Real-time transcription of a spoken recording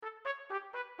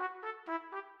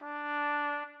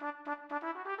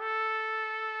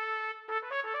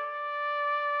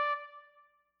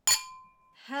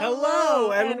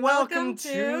Hello, and welcome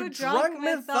to Drunk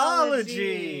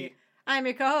Mythology. I'm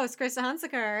your co-host, Krista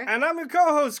Hunsaker. And I'm your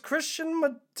co-host, Christian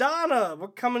Madonna. We're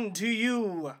coming to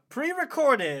you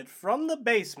pre-recorded from the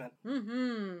basement.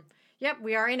 Yep,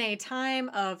 we are in a time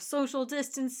of social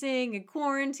distancing and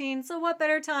quarantine, so what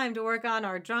better time to work on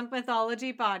our Drunk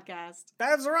Mythology podcast?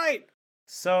 That's right.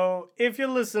 So, if you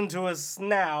listen to us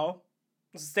now,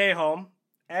 stay home.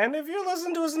 And if you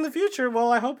listen to us in the future,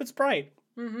 well, I hope it's bright.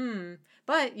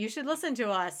 But you should listen to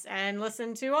us and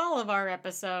listen to all of our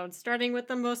episodes, starting with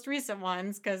the most recent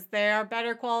ones, because they are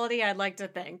better quality, I'd like to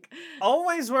think.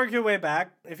 Always work your way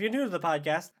back. If you're new to the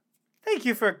podcast, thank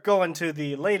you for going to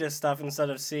the latest stuff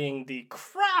instead of seeing the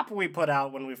crap we put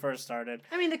out when we first started.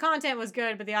 I mean, the content was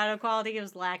good, but the audio quality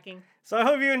was lacking. So I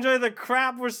hope you enjoy the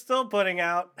crap we're still putting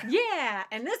out. Yeah,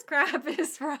 and this crap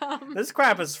is from... This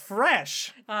crap is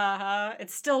fresh.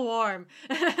 It's still warm.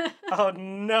 Oh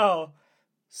no.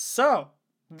 So,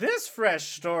 this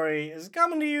fresh story is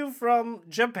coming to you from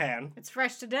Japan. It's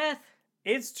fresh to death.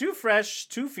 It's too fresh,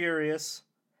 too furious.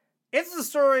 It's the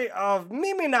story of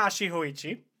Miminashi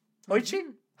Hoichi.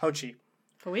 Hochi.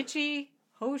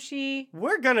 Hoshi.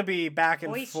 We're gonna be back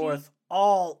and forth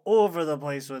all over the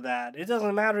place with that. It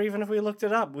doesn't matter even if we looked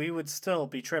it up. We would still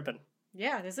be tripping.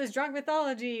 Yeah, this is Drunk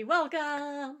Mythology.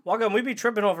 Welcome. We be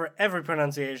tripping over every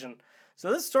pronunciation.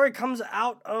 So this story comes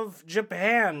out of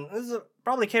Japan.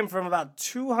 Probably came from about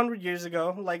 200 years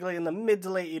ago, likely in the mid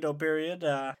to late Edo period.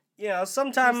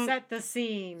 Sometime... To set the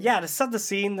scene. Yeah, to set the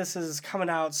scene, this is coming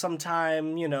out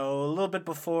sometime, a little bit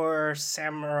before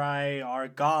samurai are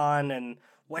gone and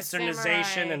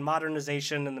westernization and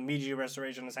modernization and the Meiji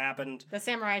Restoration has happened. The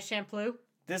Samurai Champloo.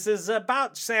 This is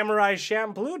about Samurai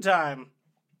Champloo time.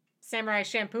 Samurai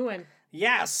shampooing.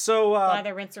 Yeah, so...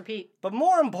 Lather, rinse, repeat. But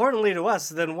more importantly to us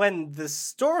than when the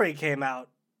story came out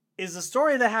is the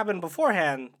story that happened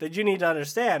beforehand that you need to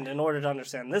understand in order to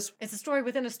understand this. It's a story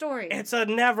within a story. It's a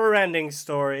never-ending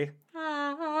story.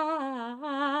 Alright,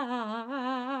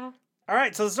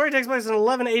 so the story takes place in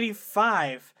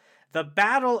 1185. The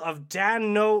Battle of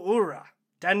Danura,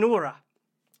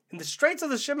 in the Straits of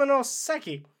the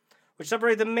Shimonoseki, which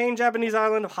separate the main Japanese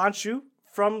island of Honshu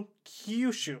from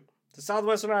Kyushu, the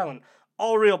southwestern island.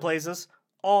 All real places,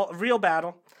 all real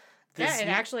battle. It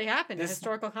actually happened.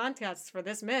 Historical context for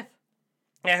this myth.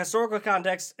 Yeah, historical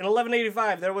context. In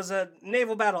 1185, there was a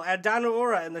naval battle at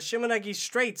Danura in the Shimonoseki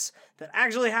Straits that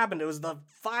actually happened. It was the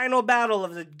final battle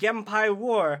of the Genpei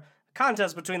War, a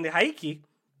contest between the Heike,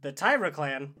 the Taira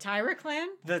clan. Taira clan?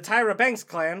 The Taira Banks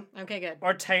clan. Okay, good.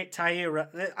 Or Taira.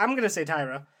 I'm going to say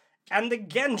Taira. And the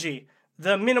Genji,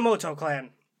 the Minamoto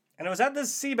clan. And it was at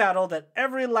this sea battle that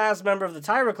every last member of the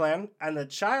Taira clan and the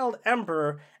child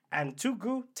emperor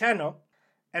Antoku Tenno,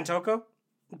 Antoko,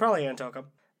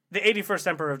 the 81st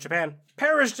emperor of Japan,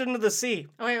 perished into the sea.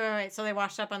 Oh, wait. So they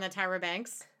washed up on the Taira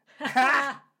Banks?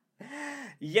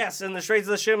 Yes, in the Straits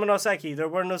of the Shimonoseki, there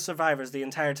were no survivors. The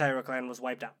entire Taira clan was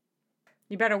wiped out.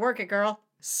 You better work it, girl.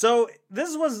 So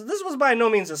this was by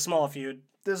no means a small feud.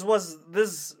 This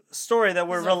story that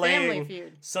we're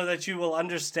relaying so that you will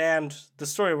understand the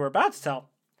story we're about to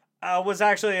tell was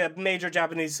actually a major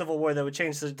Japanese civil war that would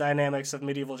change the dynamics of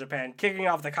medieval Japan, kicking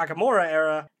off the Kamakura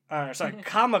era.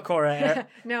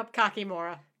 Nope,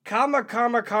 Kakimura.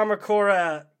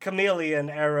 Kamakura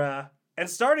chameleon era, and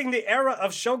starting the era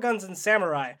of shoguns and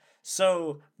samurai.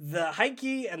 So the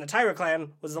Heike and the Taira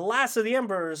clan was the last of the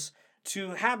emperors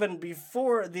to happen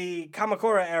before the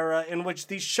Kamakura era, in which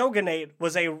the shogunate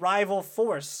was a rival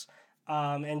force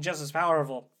and just as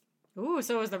powerful. Ooh,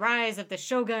 so it was the rise of the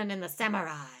shogun and the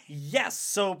samurai. Yes,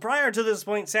 so prior to this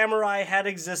point, samurai had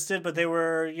existed, but they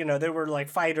were like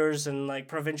fighters and like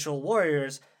provincial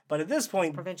warriors. But at this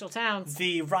point, provincial towns.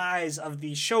 The rise of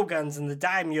the shoguns and the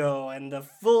daimyo and the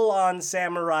full-on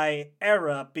samurai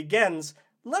era begins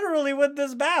literally with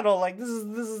this battle. Like this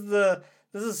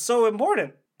is so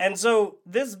important. And so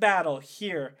this battle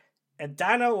here at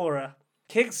Danura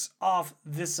kicks off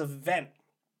this event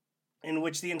in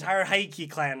which the entire Heike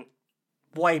clan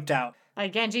wiped out.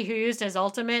 Like Genji, who used his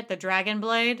ultimate, the Dragon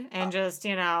Blade, and just,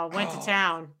 went to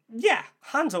town. Yeah,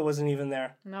 Hanzo wasn't even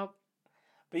there. Nope.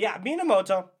 But yeah,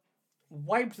 Minamoto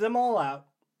wiped them all out.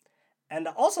 And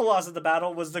also lost at the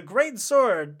battle was the Great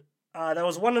Sword that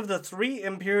was one of the 3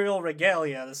 imperial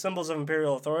regalia, the symbols of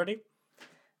imperial authority,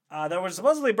 that were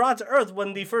supposedly brought to Earth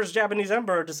when the first Japanese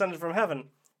emperor descended from heaven.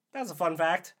 That's a fun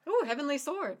fact. Ooh, heavenly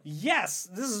sword. Yes,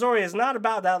 this story is not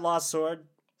about that lost sword.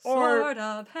 Sword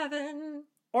of heaven.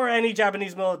 Or any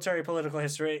Japanese military political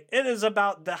history. It is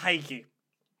about the Heike,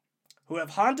 who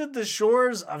have haunted the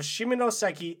shores of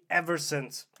Shimonoseki ever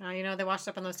since. Oh, they washed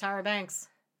up on those Taira Banks.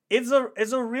 It's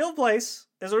a real place.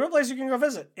 It's a real place you can go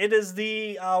visit. It is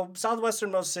the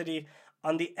southwesternmost city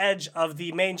on the edge of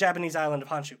the main Japanese island of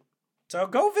Honshu. So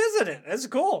go visit it. It's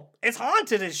cool. It's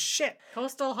haunted as shit.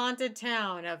 Coastal haunted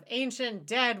town of ancient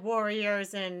dead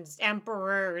warriors and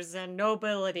emperors and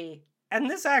nobility. And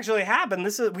this actually happened.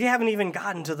 We haven't even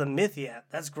gotten to the myth yet.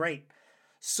 That's great.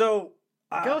 So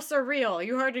ghosts are real.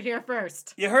 You heard it here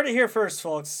first. You heard it here first,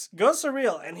 folks. Ghosts are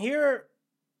real, and here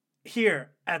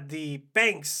at the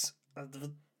banks of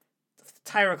the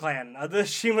Taira clan of the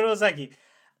Shimonoseki,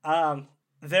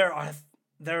 there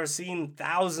are seen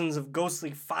thousands of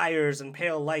ghostly fires and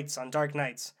pale lights on dark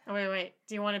nights. Oh, wait.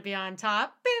 Do you want to be on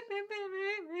top?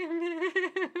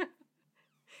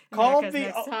 Called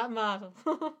top model.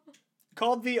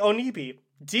 Called the Onibi,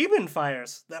 demon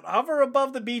fires that hover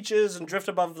above the beaches and drift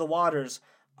above the waters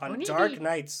on Onibi. Dark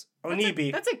nights.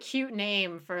 Onibi. That's a cute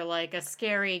name for like a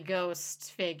scary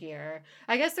ghost figure.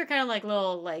 I guess they're kind of like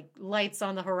little like lights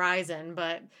on the horizon,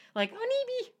 but like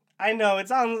Onibi. I know, it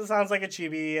sounds like a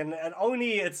chibi, and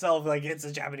Oni itself, like, it's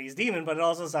a Japanese demon, but it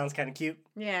also sounds kind of cute.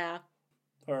 Yeah.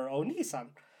 Or Oni-san.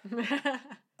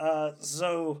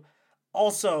 So,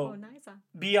 also,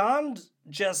 beyond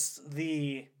just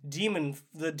the demon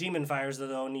fires of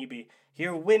the Onibi,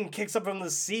 here wind kicks up from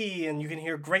the sea, and you can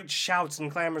hear great shouts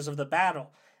and clamors of the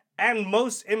battle. And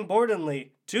most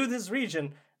importantly, to this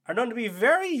region, are known to be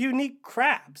very unique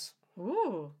crabs.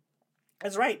 Ooh.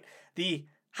 That's right. The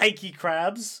Heike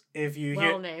crabs, if you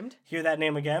hear that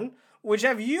name again, which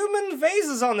have human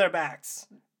faces on their backs.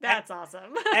 That's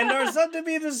awesome. And are said to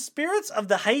be the spirits of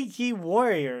the Heike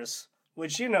warriors,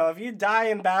 which, you know, if you die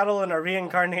in battle and are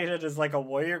reincarnated as like a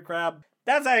warrior crab,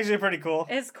 that's actually pretty cool.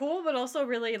 It's cool, but also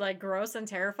really like gross and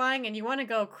terrifying, and you want to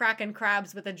go cracking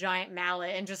crabs with a giant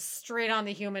mallet and just straight on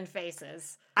the human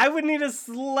faces. I would need a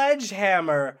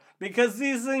sledgehammer because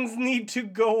these things need to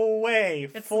go away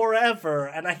forever,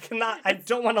 and I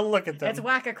don't want to look at them. It's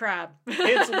Whack-A-Crab.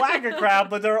 It's Whack-A-Crab,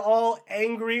 but they're all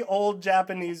angry old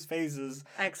Japanese faces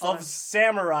of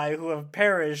samurai who have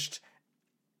perished.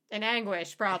 In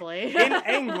anguish, probably. In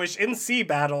anguish, in sea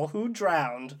battle, who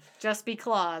drowned. Just be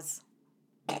claws.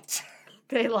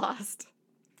 They lost.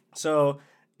 So,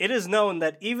 it is known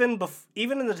that even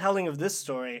in the telling of this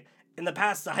story, in the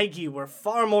past, the Heike were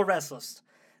far more restless.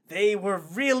 They were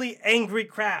really angry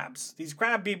crabs. These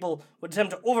crab people would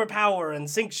attempt to overpower and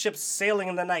sink ships sailing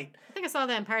in the night. I think I saw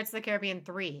that in Pirates of the Caribbean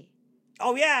 3.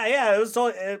 Oh, yeah, it was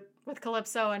with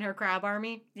Calypso and her crab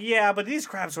army? Yeah, but these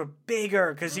crabs were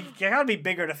bigger, because you gotta be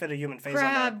bigger to fit a human face on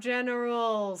there. Crab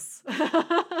generals!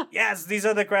 Yes, these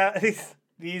are the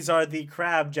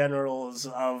crab generals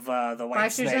of the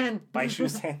White Snake.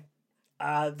 Baishuzen.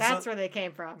 That's where they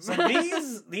came from. So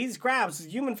these crabs,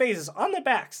 human faces, on their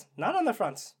backs, not on their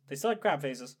fronts. They still had crab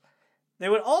faces. They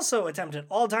would also attempt at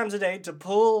all times a day to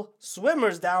pull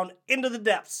swimmers down into the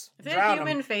depths. If they had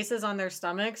human faces on their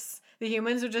stomachs, the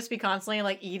humans would just be constantly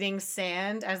like eating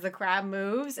sand as the crab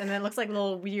moves, and then it looks like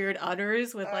little weird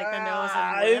udders with like the nose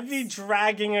and lips. It'd be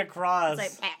dragging across.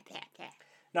 It's like pat, pat, pat.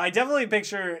 No, I definitely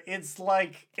picture it's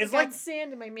like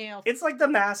sand in my mouth. It's like the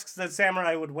masks that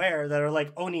samurai would wear that are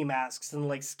like Oni masks and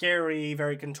like scary,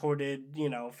 very contorted,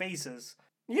 faces.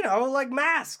 Like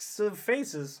masks of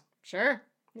faces. Sure.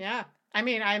 Yeah. I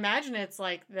mean, I imagine it's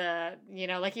like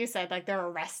like you said, like they're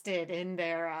arrested in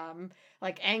their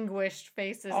like anguished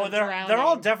faces. Oh, they're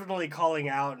all definitely calling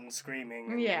out and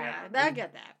screaming. Yeah, I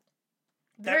get that.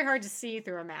 Very hard to see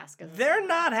through a mask. They're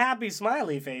not happy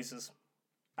smiley faces.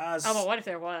 But what if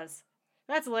there was?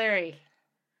 That's Larry.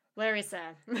 Larry's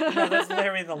sad. No, that's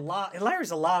Larry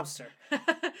Larry's a lobster.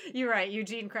 You're right,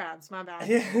 Eugene Krabs, my bad.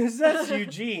 Yes, that's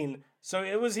Eugene. So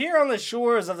it was here on the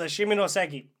shores of the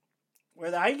Shimonoseki, where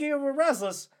the Heike were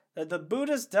restless, that the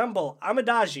Buddhist temple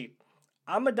Amidaji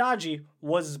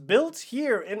was built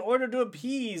here in order to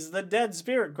appease the dead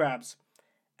spirit crabs.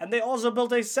 And they also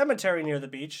built a cemetery near the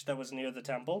beach that was near the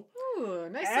temple. Ooh,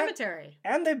 nice cemetery.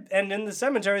 And in the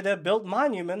cemetery they built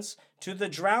monuments to the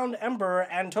drowned emperor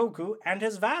Antoku and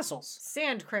his vassals.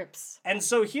 Sand crypts. And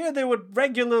so here they would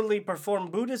regularly perform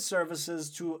Buddhist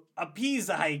services to appease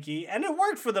the Heike, and it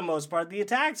worked for the most part. The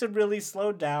attacks had really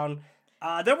slowed down.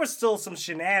 There were still some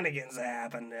shenanigans that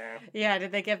happened there. Yeah,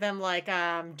 did they give them like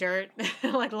dirt,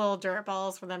 like little dirt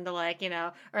balls for them to like,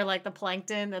 or like the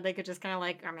plankton that they could just kind of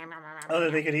like. Oh,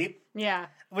 that they could eat? Yeah.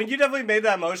 When you definitely made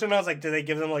that motion, I was like, did they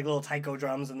give them like little taiko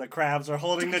drums and the crabs are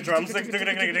holding the drumsticks?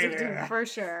 For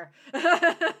sure.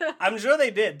 I'm sure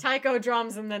they did. Taiko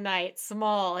drums in the night,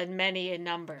 small and many in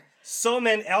number. So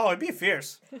many. Oh, it'd be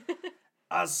fierce.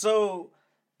 So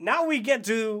now we get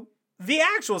to the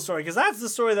actual story, because that's the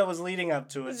story that was leading up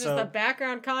to it. This is just the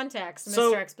background context,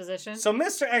 Mr. Exposition. So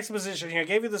Mr. Exposition here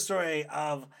gave you the story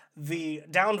of the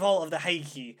downfall of the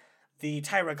Haiki, the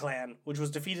Taira clan, which was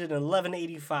defeated in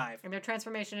 1185. And their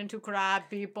transformation into crab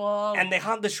people. And they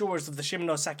haunt the shores of the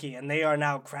Shimonoseki, and they are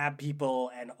now crab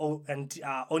people and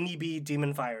Onibi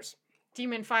demon fires.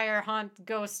 Demon fire haunt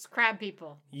ghost crab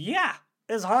people. Yeah,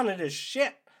 it's haunted as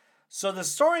shit. So the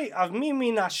story of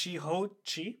Miminashi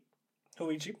Hoichi,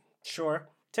 sure,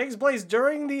 takes place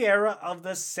during the era of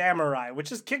the samurai,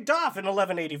 which is kicked off in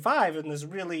 1185 in this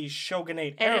really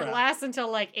shogunate era. And it lasts until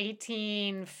like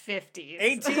 1850s.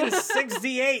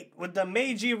 1868 with the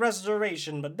Meiji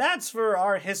Restoration, but that's for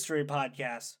our history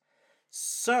podcast.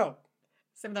 So.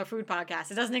 Same with our food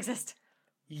podcast. It doesn't exist.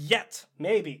 Yet,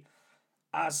 maybe.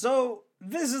 So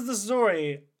this is the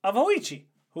story of Hoichi,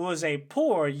 who was a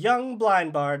poor young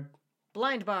blind bard.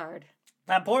 Blind bard.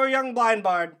 That poor young blind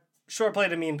bard sure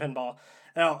played a mean pinball.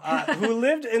 Who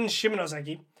lived in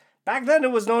Shimonoseki. Back then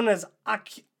it was known as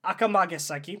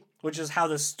Akamageseki, which is how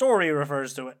the story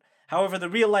refers to it. However, the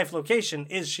real life location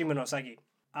is Shimonoseki.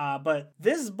 But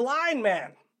this blind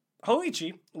man,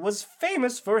 Hoichi, was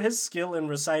famous for his skill in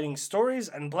reciting stories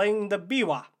and playing the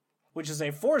biwa, which is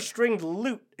a 4-stringed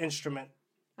lute instrument.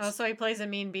 Oh, so he plays a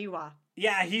mean biwa.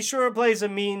 Yeah, he sure plays a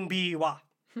mean biwa.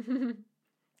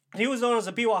 He was known as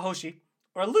a biwa hoshi,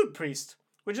 or a lute priest,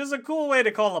 which is a cool way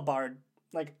to call a bard.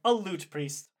 Like a lute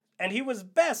priest. And he was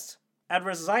best at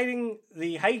reciting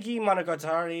the Haiki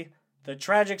Monogatari, the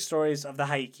tragic stories of the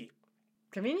Haiki.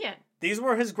 Convenient. These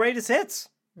were his greatest hits.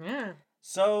 Yeah.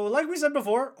 So, like we said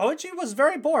before, Hoichi was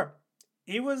very poor.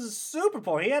 He was super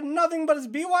poor. He had nothing but his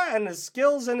biwa and his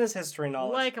skills and his history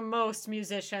knowledge. Like most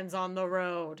musicians on the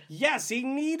road. Yes, he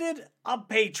needed a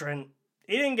patron.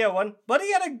 He didn't get one, but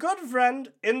he had a good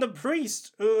friend in the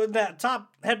priest, that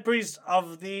top head priest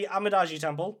of the Amidaji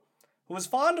temple, who was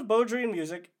fond of poetry and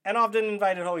music, and often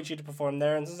invited Hoichi to perform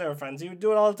there, and since they were friends, he would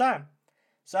do it all the time.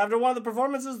 So after one of the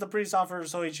performances, the priest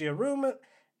offers Hoichi a room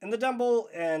in the temple,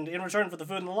 and in return for the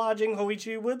food and the lodging,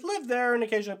 Hoichi would live there and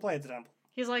occasionally play at the temple.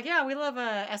 He's like, yeah, we live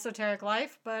a esoteric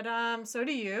life, but so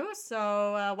do you,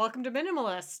 so welcome to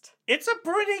Minimalist. It's a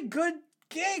pretty good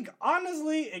gig,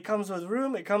 honestly. It comes with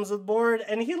room, it comes with board,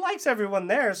 and he likes everyone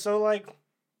there, so like,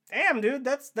 damn, dude,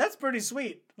 that's pretty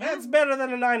sweet. Yeah. That's better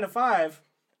than a 9-to-5.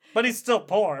 But he's still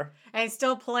poor. And he's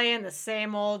still playing the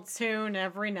same old tune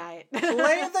every night.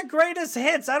 Play the greatest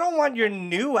hits. I don't want your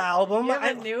new album. You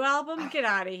have a new album? Get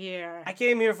out of here. I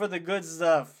came here for the good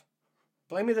stuff.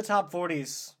 Play me the top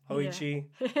 40s, Hoichi.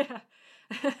 Yeah.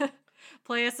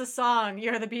 Play us a song.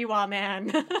 You're the Biwa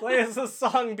man. Play us a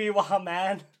song, Biwa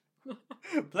man.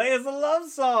 Play us a love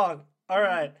song. All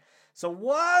right. So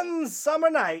one summer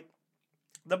night,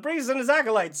 the priest and his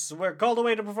acolytes were called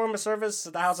away to perform a service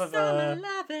at the house of... Summer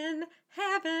lovin',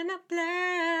 having a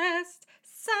blast.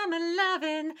 Summer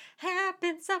lovin',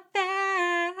 happens so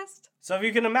fast. So if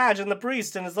you can imagine the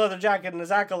priest in his leather jacket and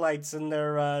his acolytes in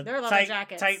their leather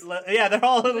jackets. Yeah, they're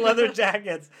all in leather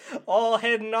jackets, all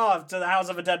heading off to the house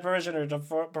of a dead parishioner to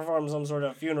perform some sort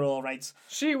of funeral rites.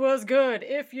 She was good,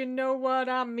 if you know what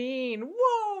I mean.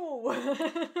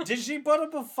 Whoa! Did she put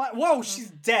up a fight? Whoa, she's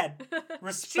dead.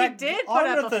 Respect. She did put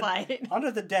up a fight.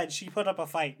 Under the dead, she put up a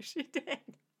fight. She did.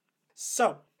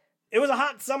 So, it was a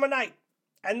hot summer night.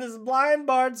 And this blind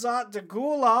bard sought to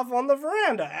cool off on the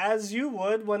veranda, as you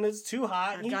would when it's too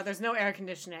hot. Oh, God, there's no air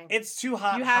conditioning. It's too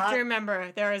hot. You have to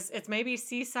remember, it's maybe a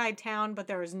seaside town, but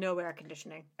there is no air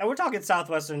conditioning. And we're talking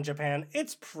southwestern Japan.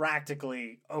 It's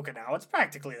practically Okinawa. It's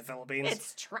practically the Philippines.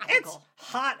 It's tropical. It's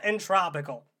hot and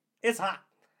tropical. It's hot.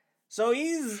 So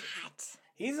he's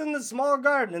in the small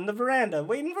garden in the veranda,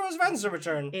 waiting for his friends to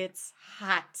return. It's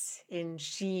hot in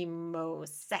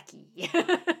Shimoseki.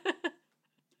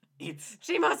 It's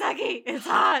Shimoseki! It's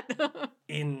hot!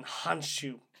 in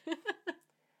Honshu.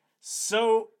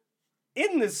 So,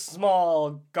 in this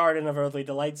small garden of earthly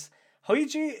delights,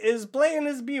 Hoichi is playing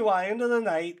his biwa into the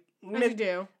night. As you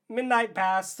do. Midnight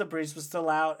passed, the priest was still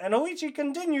out, and Hoichi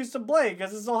continues to play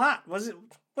because it's so hot. What's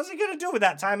he gonna do with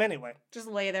that time anyway? Just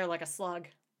lay there like a slug.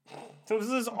 It was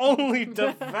his only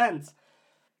defense.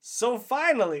 So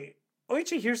finally,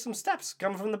 Hoichi hears some steps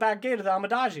coming from the back gate of the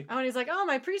Amidaji. Oh, and he's like, oh,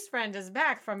 my priest friend is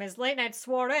back from his late night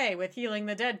soiree with healing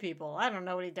the dead people. I don't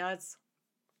know what he does.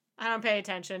 I don't pay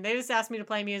attention. They just asked me to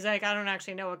play music. I don't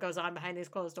actually know what goes on behind these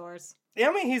closed doors. Yeah,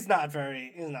 I mean, he's not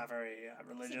very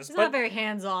religious. He's not a very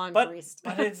hands-on priest.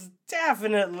 But it's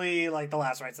definitely like the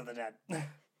last rites of the dead.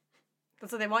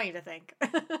 That's what they want you to think.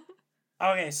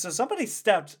 Okay, so somebody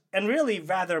stepped and really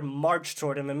rather marched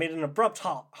toward him and made an abrupt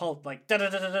halt like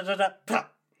da-da-da-da-da-da-da.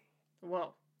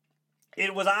 Whoa.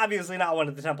 It was obviously not one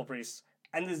of the temple priests.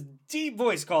 and this deep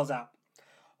voice calls out,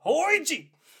 Hoichi!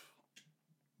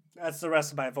 That's the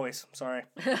rest of my voice. Sorry.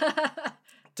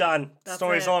 Done. That's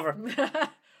Story's it. over.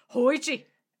 Hoichi.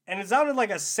 And it sounded like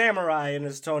a samurai in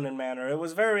his tone and manner. It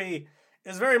was very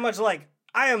much like,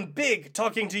 I am big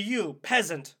talking to you,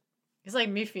 peasant. He's like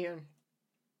Mifune.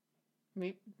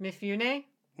 Mifune?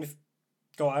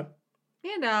 Go on.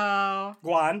 You know,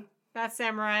 Go on. that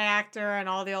samurai actor in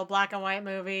all the old black and white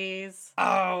movies.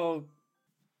 Oh.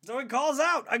 So he calls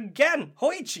out again,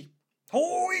 Hoichi!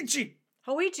 Hoichi!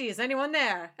 Hoichi, is anyone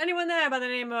there? Anyone there by the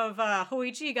name of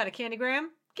Hoichi? You got a candygram?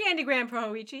 Candygram for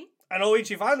Hoichi. And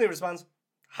Hoichi finally responds,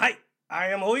 Hi, I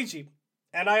am Hoichi,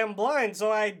 and I am blind,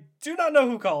 so I do not know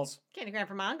who calls. Candygram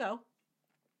for Mongo.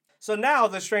 So now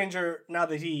the stranger, now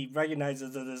that he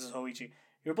recognizes that this is Hoichi,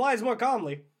 he replies more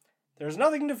calmly, There's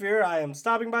nothing to fear, I am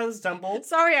stopping by this temple.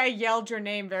 Sorry I yelled your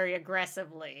name very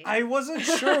aggressively. I wasn't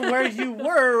sure where you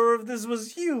were, or if this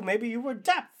was you. Maybe you were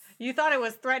deaf. You thought it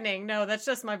was threatening. No, that's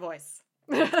just my voice.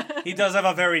 He does have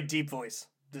a very deep voice.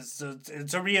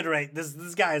 To reiterate, this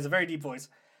guy has a very deep voice.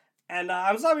 And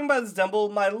I'm stopping by this temple.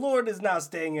 My lord is now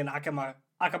staying in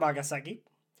Akamagaseki.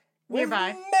 With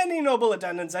Nearby. many noble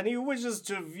attendants, and he wishes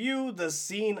to view the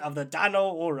scene of the Dano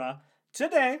Ora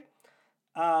today.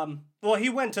 Well, he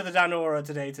went to the Dano Ora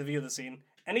today to view the scene,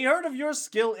 and he heard of your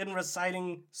skill in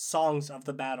reciting songs of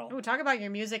the battle. Ooh, talk about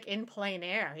your music in plain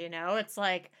air, you know? It's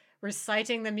like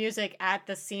reciting the music at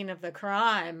the scene of the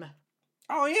crime.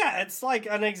 Oh yeah, it's like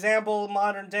an example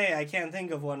modern day. I can't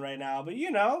think of one right now, but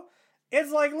you know,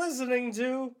 it's like listening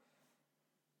to...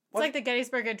 It's like the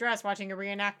Gettysburg Address watching a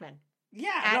reenactment. Yeah,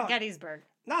 At no, Gettysburg.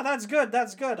 no, that's good,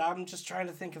 that's good. I'm just trying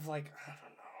to think of like, I don't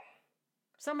know.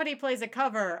 Somebody plays a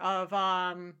cover of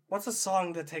What's a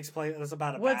song that takes place that's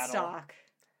about a battle? Woodstock.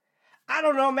 I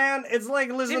don't know, man. It's like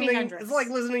listening. Hendrix. It's like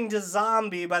listening to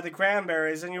 "Zombie" by the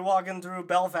Cranberries, and you're walking through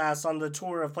Belfast on the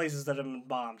tour of places that have been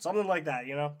bombed. Something like that,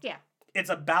 you know. Yeah. It's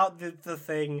about the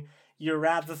thing. You're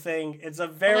at the thing. It's a Or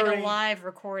very like a live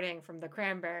recording from the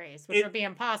Cranberries, which would be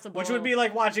impossible. which would be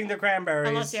like watching the Cranberries,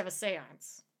 unless you have a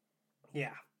seance.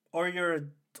 yeah, or you're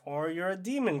a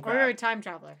demon Or crab. you're a time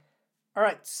traveler. All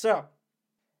right, so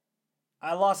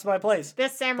I lost my place.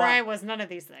 This samurai was none of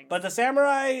these things. But the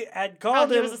samurai had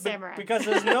called he him was a samurai. because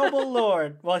his noble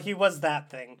lord, well, he was that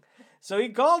thing. So he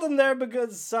called him there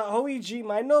because Hoichi,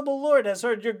 my noble lord, has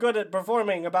heard you're good at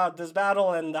performing about this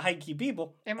battle and the Heike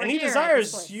people. And we're And he here at this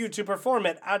desires place. you to perform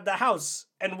it at the house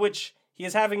in which he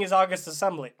is having his August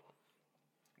assembly.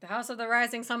 The House of the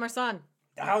Rising Summer Sun.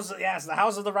 The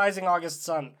house of the rising August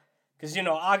sun. Because, you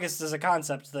know, August is a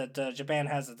concept that Japan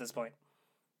has at this point.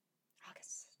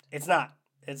 August. It's not.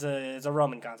 It's a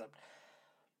Roman concept.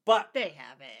 But They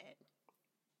have it.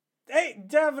 they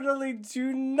definitely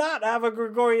do not have a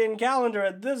Gregorian calendar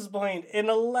at this point in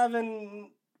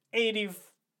 1180.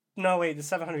 No, wait, it's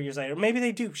 700 years later. Maybe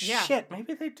they do. Yeah. Shit,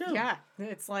 maybe they do. Yeah,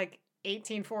 it's like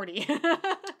 1840.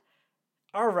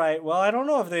 All right, well, I don't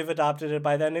know if they've adopted it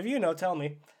by then. If you know, tell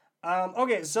me.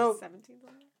 Okay, so,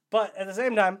 1700. but at the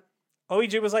same time,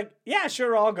 Oiji was like, yeah,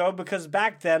 sure, I'll go, because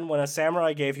back then, when a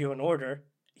samurai gave you an order,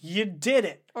 you did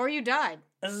it. Or you died.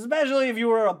 Especially if you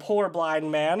were a poor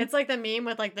blind man. It's like the meme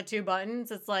with like the two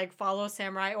buttons. It's like follow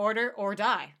samurai order or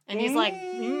die. And he's like,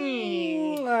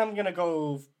 I'm gonna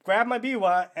go grab my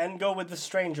biwa and go with the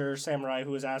stranger samurai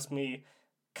who has asked me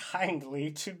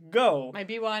kindly to go. my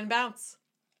B1 and bounce.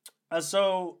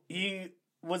 So he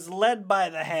was led by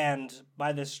the hand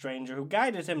by this stranger who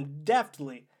guided him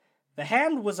deftly. The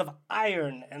hand was of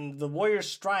iron, and the warrior's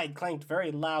stride clanked very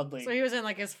loudly. So he was in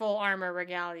like his full armor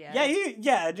regalia.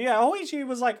 Yeah. Hoichi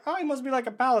was like, oh, he must be like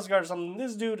a palace guard or something.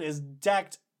 This dude is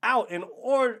decked out in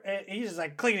order. He's just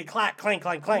like clickety clack, clank,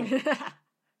 clank, clank.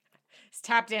 He's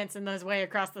tap dancing his way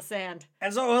across the sand.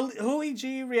 And so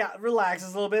Hoichi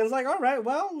relaxes a little bit and is like, all right,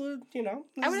 well, you know.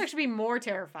 I would actually be more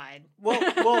terrified.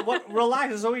 Well, what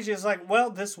relaxes Hoichi is like, well,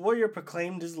 this warrior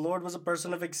proclaimed his lord was a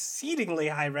person of exceedingly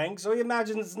high rank, so he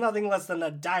imagines nothing less than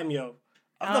a daimyo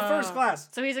of the first class.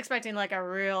 So he's expecting like a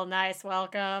real nice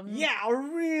welcome. Yeah, a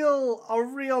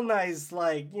real nice,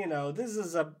 like, you know, this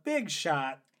is a big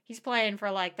shot. He's playing for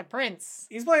like the prince.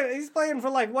 He's playing for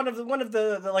like one of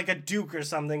the like a duke or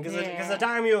something because the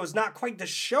daimyo is not quite the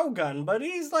shogun, but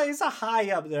he's a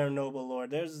high up there noble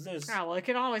lord. There's Oh well, it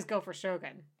can always go for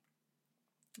shogun.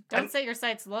 Don't set your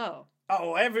sights low,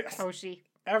 Hoshi.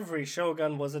 every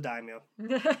shogun was a daimyo.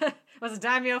 Was a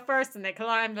daimyo first, and they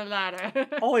climbed the ladder.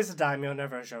 Always a daimyo,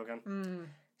 never a shogun.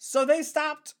 So they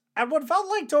stopped at what felt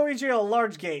like to Oichi a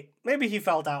large gate. Maybe he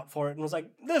felt out for it and was like,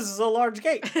 "This is a large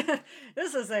gate,"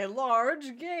 This is a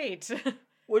large gate.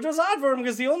 which was odd for him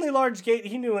because the only large gate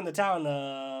he knew in the town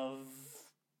of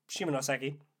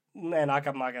Shimonoseki and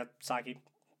Akamagasaki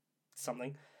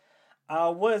something,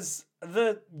 was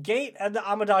the gate at the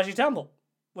Amadaji Temple,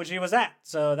 which he was at.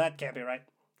 So that can't be right.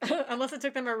 Unless it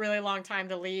took them a really long time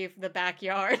to leave the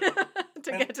backyard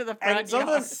to get to the front And so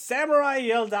yard. the samurai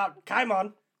yelled out,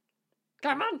 "Kaimon,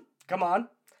 Come on. come on."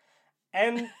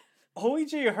 And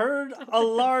Hoichi heard a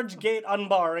large gate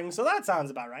unbarring, so that sounds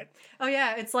about right. Oh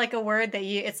yeah, it's like a word that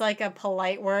it's like a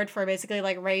polite word for basically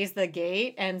like raise the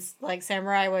gate, and like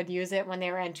samurai would use it when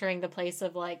they were entering the place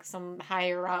of like some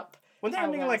higher up. When they're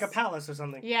ending like a palace. palace or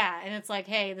something. Yeah, and it's like,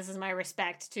 hey, this is my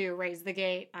respect to raise the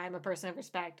gate. I'm a person of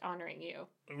respect, honoring you.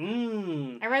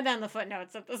 I read that in the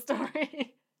footnotes of the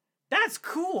story. That's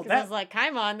cool. I was like,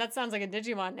 Kaimon, that sounds like a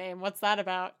Digimon name. What's that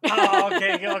about? Oh,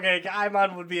 okay.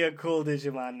 Kaimon would be a cool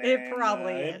Digimon name. It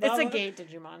probably is. It's a gate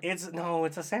Digimon.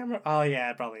 It's a samurai. Oh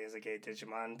yeah, it probably is a gate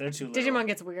Digimon. They're too little. Digimon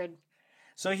gets weird.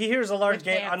 So he hears a large With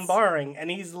gate pants. unbarring,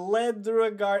 and he's led through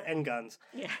a and guns.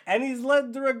 Yeah. And he's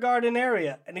led through a garden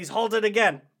area, and he's halted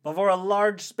again before a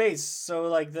large space. So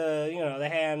like the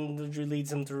hand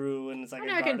leads him through, and it's like I a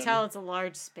know I garden. can tell it's a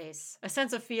large space. A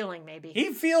sense of feeling, maybe.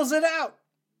 He feels it out.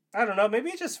 I don't know. Maybe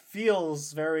it just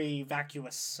feels very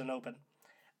vacuous and open.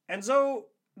 And so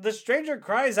the stranger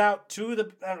cries out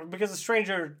to because the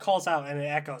stranger calls out and it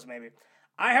echoes maybe.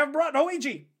 "I have brought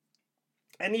Hoichi."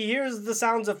 And he hears the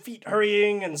sounds of feet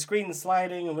hurrying and screens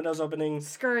sliding and windows opening.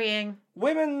 Scurrying.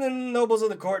 Women and nobles of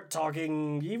the court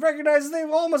talking. He recognizes they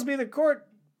all must be the court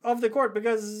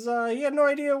because he had no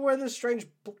idea where this strange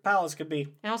palace could be.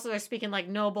 And also they're speaking like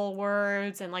noble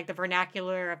words and like the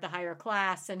vernacular of the higher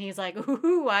class. And he's like,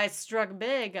 ooh, I struck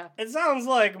big. It sounds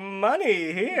like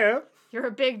money here. You're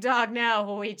a big dog now,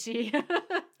 Hoichi.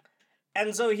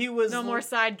 And so he was... No more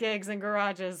side gigs and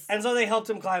garages. And so they helped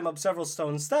him climb up several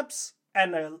stone steps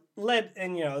and they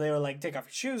were like, "Take off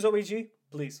your shoes, Hoichi,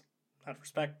 please, out of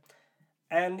respect."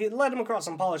 And he led him across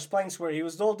some polished planks where he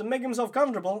was told to make himself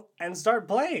comfortable and start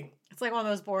playing. It's like one of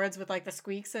those boards with like the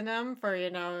squeaks in them for,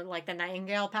 like the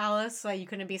Nightingale Palace, so you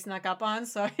couldn't be snuck up on.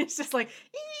 So it's just like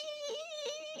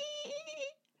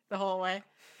the whole way.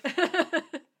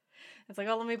 It's like,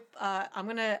 oh, I'm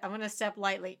gonna step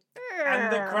lightly.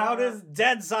 And the crowd is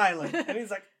dead silent. And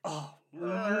he's like, "Oh,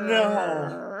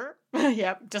 no."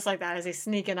 Yep, just like that as he's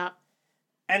sneaking up.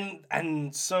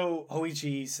 And so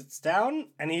Hoichi sits down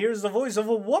and he hears the voice of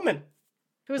a woman.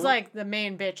 Who's like the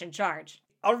main bitch in charge.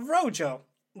 A Rojo.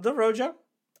 The Rojo?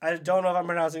 I don't know if I'm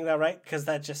pronouncing that right, because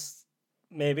that just...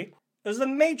 maybe. It was the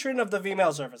matron of the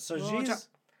female service. So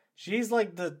she's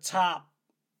like the top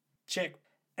chick.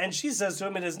 And she says to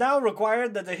him, "It is now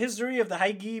required that the history of the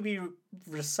Haigi be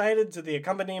recited to the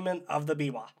accompaniment of the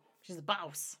biwa." She's the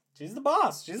boss. She's the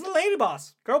boss. She's the lady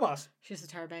boss. Girl boss. She's the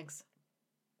Tyra Banks.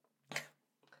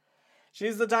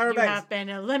 She's the Tyra You Banks. have been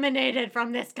eliminated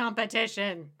from this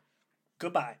competition.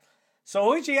 Goodbye. So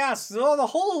Hoichi asks, "Oh, the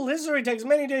whole history takes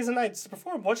many days and nights to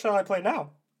perform. What shall I play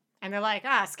now?" And they're like,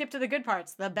 skip to the good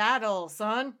parts. The battle,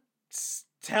 son.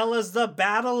 Tell us the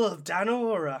Battle of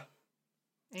Danora.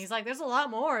 And he's like, there's a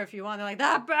lot more if you want. They're like,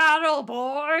 the battle,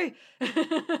 boy.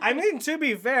 I mean, to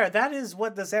be fair, that is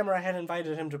what the samurai had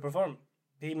invited him to perform.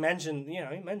 He mentioned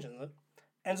it.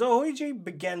 And so Hoichi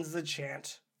begins the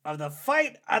chant of the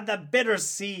fight at the bitter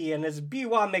sea, and his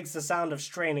biwa makes the sound of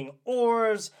straining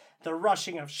oars, the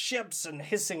rushing of ships, and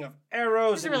hissing of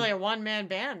arrows. He's really a one-man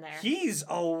band there. He's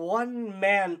a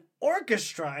one-man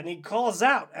orchestra, and he calls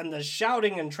out, and the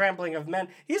shouting and trampling of men.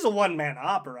 He's a one-man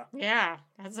opera. Yeah,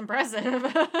 that's impressive.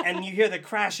 And you hear the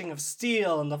crashing of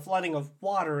steel and the flooding of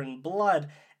water and blood,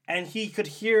 and he could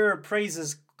hear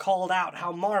praises called out,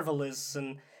 how marvelous,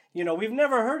 and, we've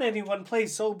never heard anyone play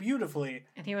so beautifully.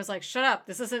 And he was like, shut up,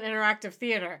 this isn't interactive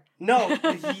theater. No,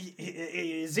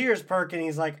 his ears perk, and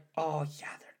he's like, "Oh,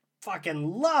 yeah, they're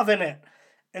fucking loving it."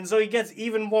 And so he gets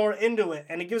even more into it,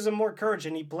 and it gives him more courage,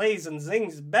 and he plays and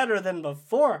sings better than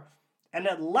before. And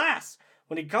at last,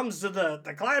 when he comes to the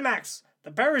climax,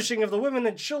 the perishing of the women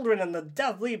and children and the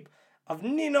death leap of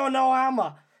Nino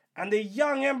Noama and the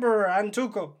young Emperor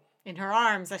Antuko, In her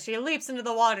arms as she leaps into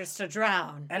the waters to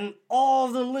drown. and all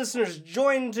the listeners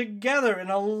join together in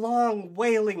a long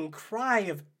wailing cry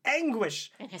of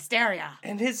anguish In hysteria.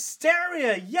 and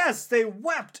hysteria. Yes, they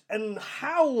wept and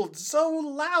howled so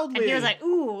loudly. And he was like,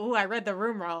 ooh, I read the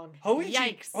room wrong.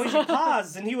 Yikes. Hoichi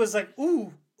paused and he was like,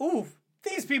 ooh,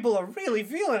 these people are really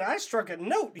feeling it. I struck a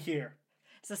note here.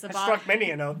 Is this I struck many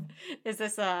a note. Is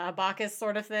this a Bacchus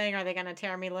sort of thing? Are they going to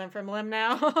tear me limb from limb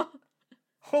now?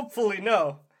 Hopefully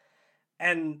no.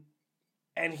 And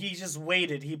he just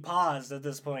waited. He paused at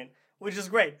this point, which is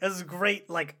great. This is great,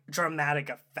 dramatic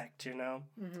effect,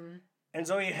 Mm-hmm. And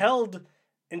so he held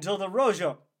until the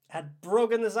Rojo had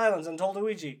broken the silence and told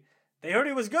Hoichi They heard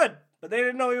he was good, but they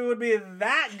didn't know he would be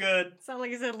that good. Sound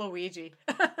like he said Luigi.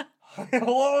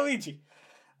 Luigi.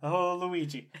 Oh,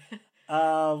 Luigi.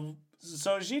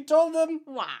 So she told them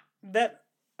Wah. that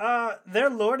their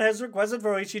lord has requested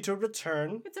for Hoichi to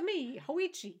return It's a me,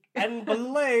 Hoichi. and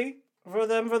belay for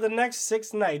them for the next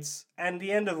 6 nights, and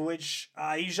the end of which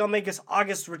he shall make his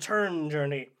August return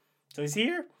journey. So he's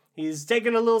here. He's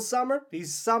taking a little summer.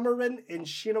 He's summering in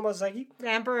Shinomaseki. The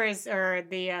Emperor is, or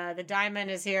the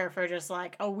Diamond is here for just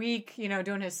like a week,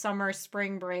 doing his summer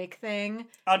spring break thing.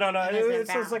 Oh, no, And then it's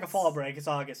like a bounce. fall break. It's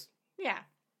August. Yeah.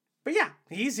 But yeah,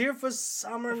 he's here for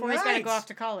summer Before nights. he's gotta go off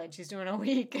to college, he's doing a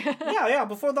week. yeah,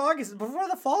 before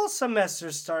the fall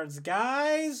semester starts,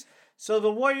 guys. So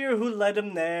the warrior who led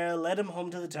him there led him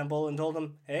home to the temple and told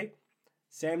him, hey,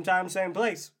 same time, same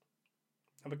place.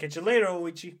 I'm gonna catch you later,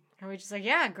 Oichi. And we're just like,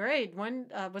 yeah, great. When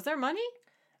was there money?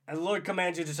 And the Lord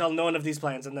commands you to tell no one of these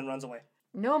plans and then runs away.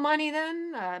 No money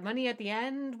then? Money at the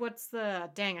end? What's the...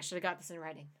 Dang, I should have got this in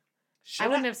writing. Should I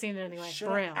wouldn't have seen it anyway. Should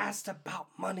Braille. have asked about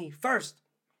money first.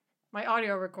 My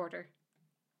audio recorder.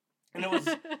 And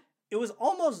it was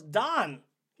almost dawn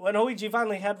when Hoichi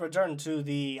finally had returned to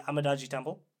the Amadaji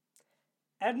temple.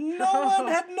 And no one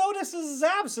had noticed his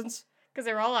absence. Because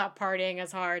they were all out partying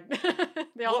as hard.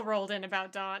 They all rolled in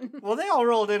about dawn. Well, they all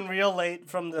rolled in real late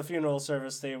from the funeral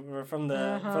service. They were from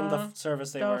the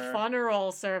service they The were.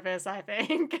 funeral service, I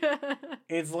think.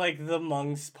 It's like the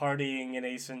monks partying in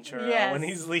Ace Ventura Yes, when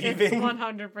he's it's leaving.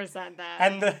 100% that.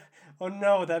 And oh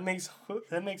no, that makes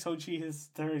Hoichi his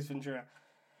Ace Ventura.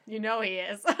 You know he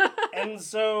is. And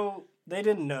so they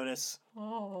didn't notice.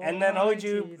 Oh, And then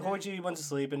Hoichi. Hoichi went to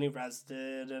sleep and he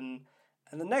rested, and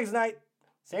the next night,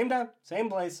 same time, same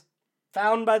place,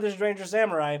 found by the stranger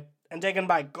samurai and taken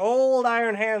by gold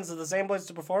iron hands to the same place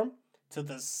to perform, to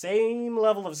the same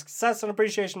level of success and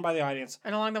appreciation by the audience.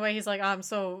 And along the way, he's like,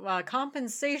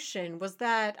 compensation was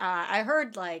that, I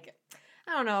heard, like,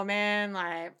 I don't know, man,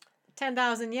 like,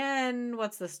 10,000 yen,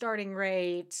 what's the starting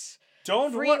rate?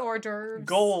 Free hors d'oeuvres.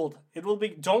 Gold. It will be,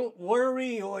 don't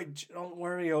worry,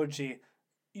 Oji.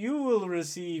 You will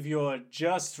receive your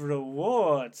just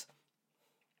rewards.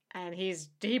 And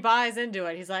he buys into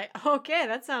it. He's like, okay,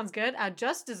 that sounds good.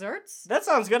 Just desserts? That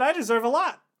sounds good. I deserve a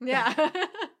lot. Yeah.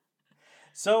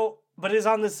 So, but it's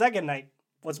on the second night.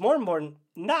 What's more important,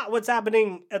 not what's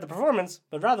happening at the performance,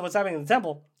 but rather what's happening in the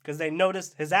temple, because they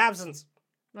noticed his absence.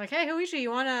 Like, hey, Huishi,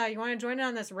 you wanna join in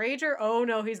on this rager? Oh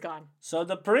no, he's gone. So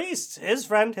the priest, his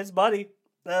friend, his buddy,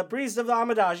 the priest of the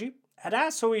Amadaji, had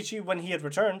asked Hoichi when he had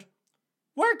returned,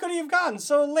 where could he have gone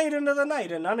so late into the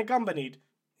night and unaccompanied?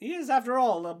 He is, after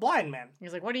all, a blind man.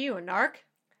 He's like, what are you, a narc?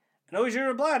 And Hoichi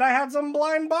replied, I had some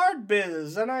blind bard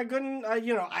biz, and I couldn't,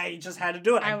 I just had to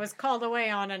do it. I was called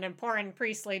away on an important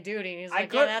priestly duty. And he's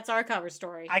like, yeah, that's our cover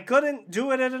story. I couldn't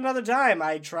do it at another time.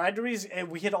 I tried to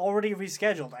we had already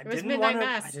rescheduled. I didn't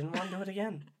want to do it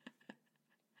again.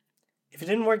 If it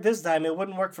didn't work this time, it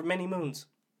wouldn't work for many moons.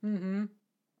 Mm-hmm.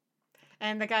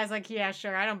 And the guy's like, yeah,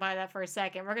 sure, I don't buy that for a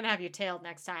second. We're gonna have you tailed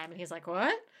next time. And he's like,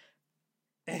 what?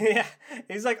 Yeah.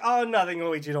 He's like, oh, nothing,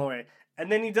 Luigi, don't worry.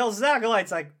 And then he tells his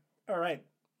acolytes, like, all right,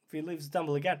 if he leaves the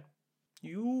temple again,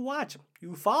 you watch him.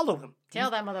 You follow him. Tail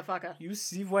that motherfucker. You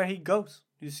see where he goes.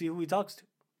 You see who he talks to.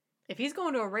 If he's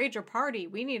going to a rager party,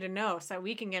 we need to know so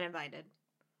we can get invited.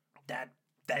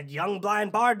 That young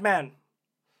blind bard man.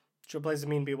 Sure plays a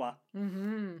mean biwa.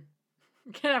 Mm-hmm.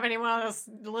 Can't have anyone else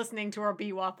listening to our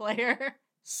biwa player.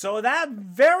 So that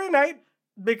very night,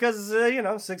 because,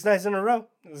 6 nights in a row,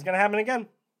 it's going to happen again.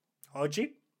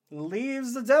 Hoichi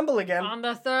leaves the temple again. On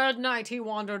the third night, he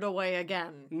wandered away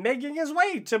again. Making his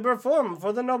way to perform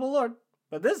for the noble lord.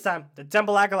 But this time, the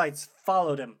temple acolytes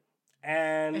followed him.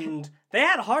 And they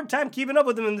had a hard time keeping up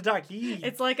with him in the dark.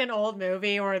 It's like an old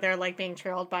movie where they're like being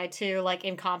trailed by two like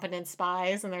incompetent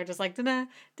spies, and they're just like da da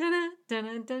da da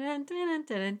da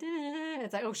da.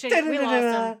 It's like, oh shit, we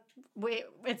lost him.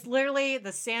 It's literally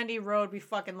the sandy road. We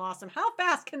fucking lost him. How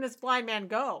fast can this blind man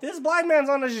go? This blind man's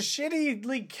on a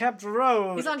shittily kept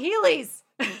road. He's on Heelys.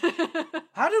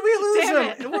 How did we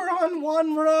lose him? We're on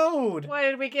one road. Why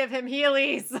did we give him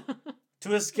Heelys?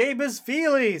 To escape his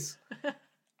feelies.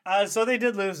 So they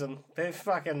did lose him. They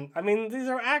these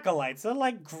are acolytes. They're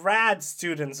like grad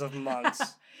students of monks.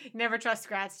 Never trust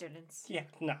grad students. Yeah,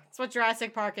 no. It's what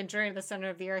Jurassic Park and Journey to the Center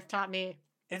of the Earth taught me.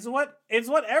 It's what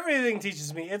everything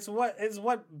teaches me. It's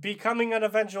what becoming an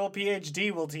eventual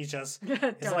PhD will teach us.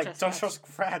 It's don't trust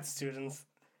grad students.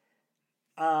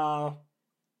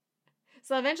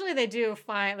 So eventually they do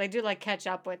catch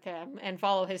up with him and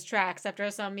follow his tracks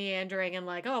after some meandering and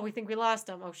like, oh, we think we lost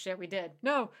him. Oh shit, we did.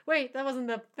 No, wait, that wasn't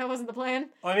the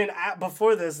plan. I mean,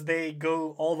 before this, they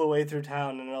go all the way through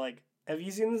town and they're like, Have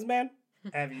you seen this man?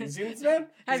 Have you seen this man?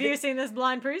 Have you seen this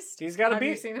blind priest? He's got to be.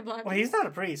 Have you seen a blind Well, priest? he's not a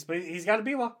priest, but he's got to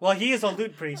be one. Well, he is a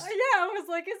lute priest. Yeah, I was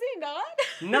like, is he not?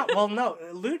 No, well, no.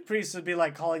 Lute priest would be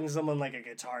like calling someone like a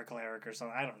guitar cleric or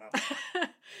something. I don't know.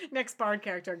 Next bard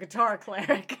character, guitar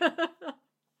cleric.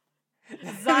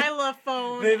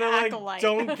 Xylophone They don't, like, acolyte.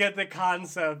 don't get the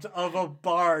concept of a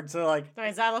bard to like.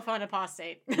 Sorry, xylophone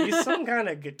apostate. He's some kind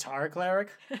of guitar cleric.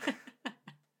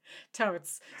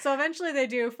 Totes. So eventually they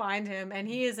do find him, and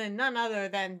he is in none other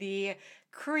than the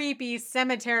creepy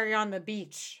cemetery on the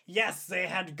beach. Yes, they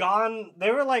had gone.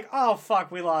 They were like, oh,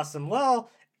 fuck, we lost him. Well,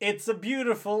 it's a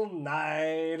beautiful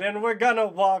night, and we're gonna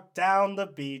walk down the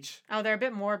beach. Oh, they're a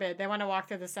bit morbid. They want to walk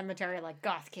through the cemetery like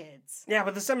goth kids. Yeah,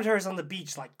 but the cemetery's on the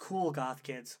beach, like cool goth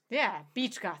kids. Yeah,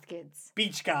 beach goth kids.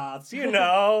 Beach goths, you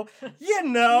know. You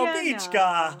know, You beach know.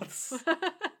 goths.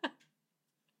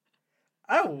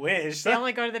 I wish. They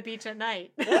only go to the beach at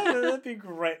night. That'd be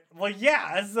great. Well,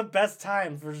 yeah, that's the best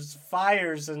time for just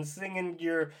fires and singing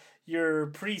your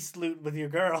priest lute with your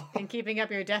girl. And keeping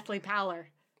up your deathly pallor.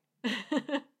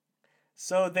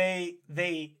 So they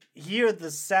hear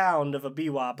the sound of a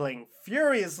biwa playing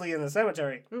furiously in the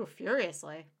cemetery, Ooh,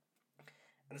 furiously.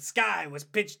 and the sky was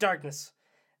pitch darkness,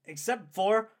 except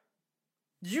for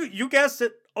you guessed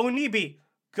it, Onibi,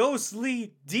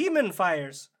 ghostly demon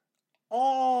fires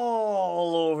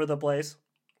all over the place.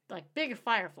 Like big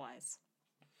fireflies.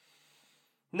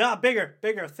 Not bigger.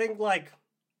 Think like,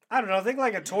 I don't know, think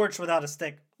like a torch without a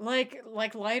stick. Like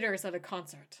lighters at a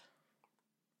concert.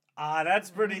 Ah, that's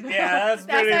pretty, yeah, that's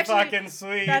That's pretty actually- fucking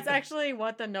sweet. That's actually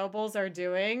what the nobles are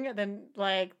doing. Then,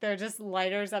 like, they're just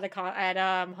lighters at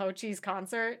Ho-Chi's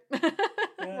concert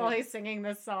while he's singing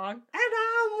this song. And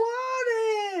I'm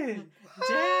wanted!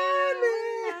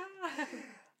 Wanted!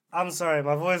 I'm sorry,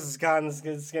 my voice is gone.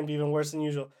 It's gonna be even worse than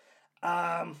usual.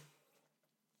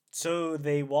 So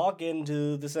they walk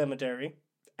into the cemetery,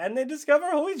 and they discover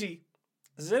Hoiji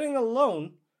sitting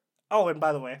alone. Oh, and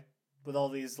by the way, with all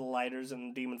these lighters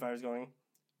and demon fires going,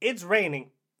 it's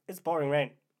raining. It's pouring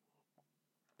rain.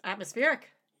 Atmospheric.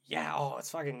 Yeah, oh, it's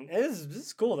fucking.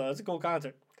 It's cool though. It's a cool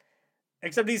concert.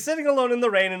 Except he's sitting alone in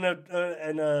the rain in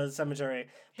a cemetery.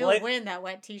 He'll win that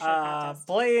wet t-shirt contest.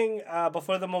 Playing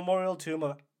before the memorial tomb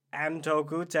of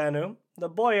Antoku Tenu, the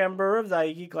boy emperor of the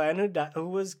Aiki clan who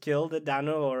was killed at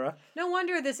Danoora. No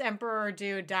wonder this emperor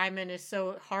dude, Diamond, is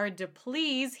so hard to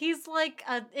please. He's like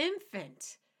an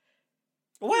infant.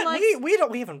 What? likes-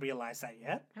 We haven't realized that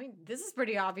yet. I mean, this is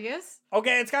pretty obvious.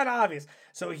 Okay, it's kind of obvious.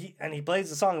 So he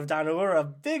plays the song of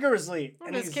Danoora vigorously. Oh,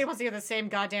 And this he's, kid wants to hear the same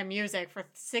goddamn music for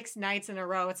 6 nights in a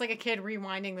row. It's like a kid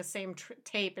rewinding the same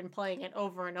tape and playing it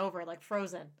over and over, like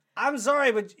Frozen. I'm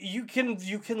sorry, but you can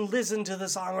listen to the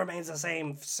song remains the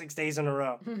same 6 days in a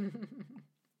row.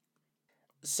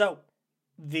 So,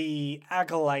 the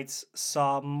acolytes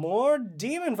saw more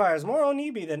demon fires, more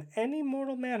Onibi than any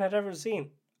mortal man had ever seen.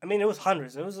 I mean, it was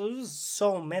hundreds. It was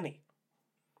so many.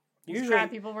 These crowd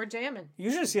people were jamming. You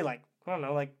usually see like, I don't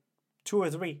know, like 2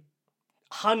 or 3.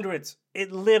 Hundreds.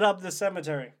 It lit up the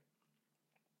cemetery.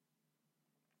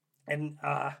 And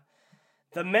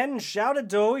the men shouted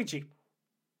to Oichi,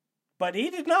 but he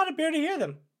did not appear to hear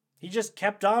them. He just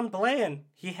kept on playing.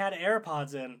 He had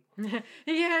AirPods in.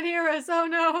 He can't hear us. Oh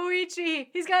no, Hoichi!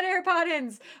 He's got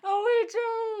AirPod-ins.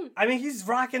 Hoichi! I mean, he's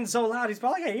rocking so loud. He's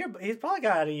probably got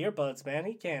earbuds, man.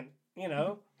 He can't,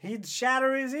 he'd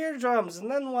shatter his eardrums, and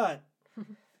then what?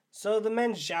 So the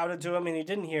men shouted to him, and he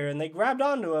didn't hear, and they grabbed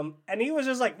onto him, and he was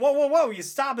just like, whoa, whoa, whoa, you're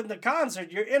stopping the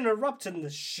concert. You're interrupting the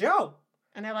show.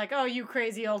 And they're like, oh, you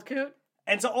crazy old coot.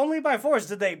 And so only by force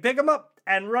did they pick him up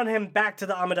and run him back to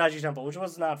the Amadaji temple, which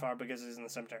was not far because he's in the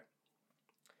cemetery.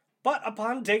 But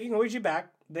upon taking Oichi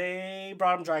back, they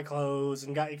brought him dry clothes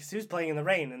and because he was playing in the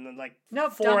rain and then like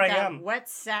Nope, 4 dumped a.m. that wet,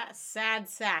 sad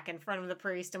sack in front of the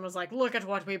priest and was like, look at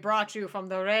what we brought you from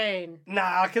the rain.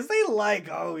 Nah, because they like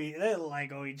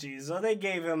Oichi, so they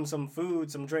gave him some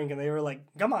food, some drink, and they were like,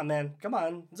 come on, man, come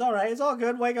on. It's all right, it's all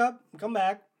good, wake up, come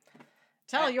back.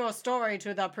 Tell your story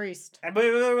to the priest. And they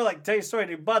were like, tell your story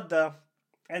to Buddha.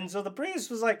 And so the priest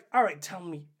was like, all right, tell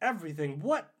me everything.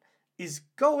 What is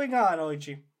going on,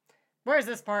 Oichi? Where's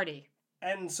this party?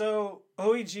 And so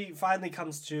Oichi finally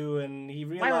comes to, and he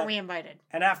realizes. Why weren't we invited?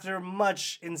 And after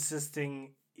much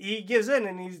insisting, he gives in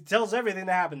and he tells everything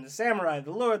that happened. The samurai,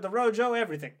 the lord, the rojo,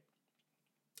 everything.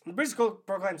 The priest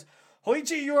proclaims,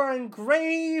 Hoichi, you are in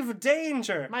grave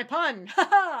danger. My pun. Ha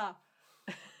ha.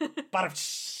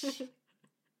 Ba-da-psh.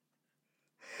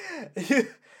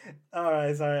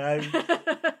 Alright, sorry.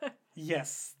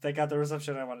 Yes, they got the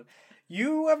reception I wanted.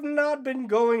 You have not been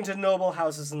going to noble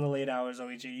houses in the late hours,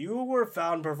 Oichi. You were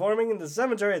found performing in the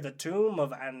cemetery at the tomb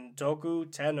of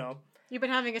Antoku Tenno. You've been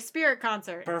having a spirit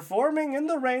concert. performing in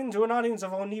the rain to an audience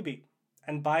of Onibi.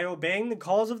 And by obeying the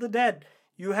calls of the dead,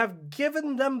 you have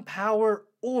given them power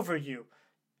over you.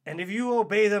 And if you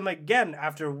obey them again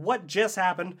after what just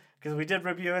happened, because we did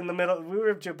rip you in the middle, we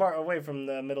ripped you apart away from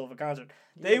the middle of a concert,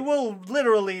 they will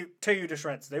literally tear you to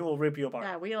shreds. They will rip you apart.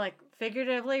 Yeah, we like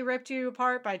figuratively ripped you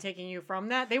apart by taking you from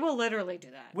that. They will literally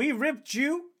do that. We ripped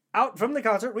you out from the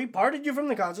concert. We parted you from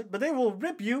the concert, but they will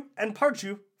rip you and part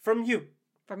you from you.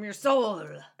 From your soul.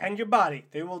 And your body.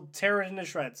 They will tear it into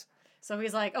shreds. So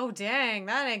he's like, oh, dang,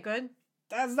 that ain't good.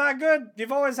 That's not good.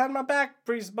 You've always had my back,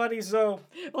 priest buddy, so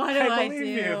What do I believe do?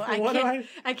 you. What do I...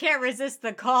 I can't resist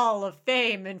the call of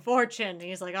fame and fortune. And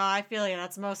he's like, oh, I feel you.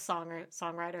 That's most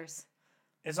songwriters.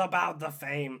 It's about the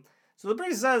fame. So the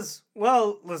priest says,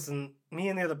 well, listen, me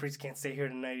and the other priest can't stay here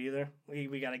tonight either.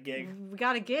 We got a gig. We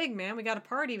got a gig, man. We got a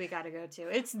party we got to go to.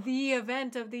 It's the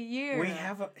event of the year.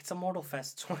 It's a Mortal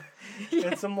Fest.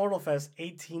 It's a Mortal Fest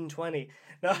 1820.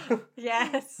 No.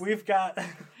 Yes. We've got...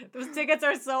 Those tickets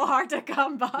are so hard to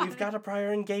come by. We've got a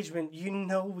prior engagement. You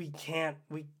know we can't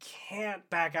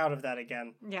back out of that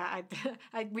again. Yeah,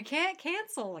 we can't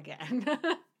cancel again.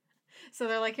 So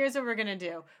they're like, here's what we're gonna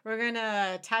do. We're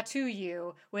gonna tattoo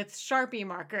you with Sharpie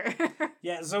marker.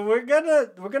 Yeah, so we're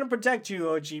gonna protect you,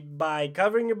 Ochi, by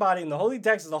covering your body in the holy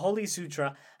text of the Holy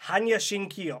Sutra, Hanya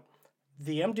Shinkyo,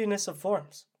 the emptiness of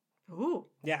forms. Ooh.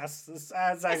 Yes, this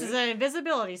is an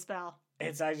invisibility spell.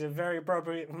 It's actually very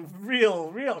appropriate,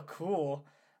 real cool.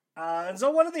 And so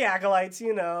one of the acolytes,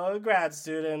 a grad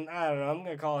student, I don't know, I'm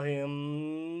gonna call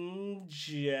him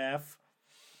Jeff.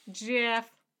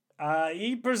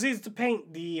 He proceeds to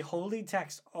paint the holy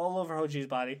text all over Hoji's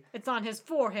body. It's on his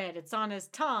forehead, it's on his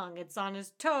tongue, it's on his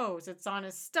toes, it's on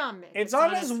his stomach. It's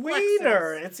on his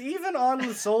wiener. It's even on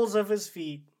the soles of his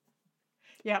feet.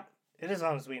 Yep. It is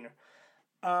on his wiener.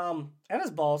 And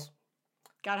his balls.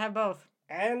 Gotta have both.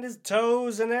 And his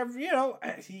toes and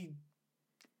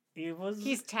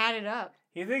he's tatted up.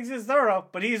 He thinks it's thorough,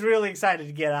 but he's really excited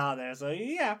to get out of there. So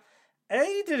yeah, and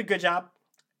he did a good job.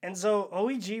 And so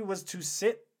Oiji was to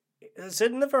sit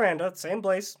in the veranda, same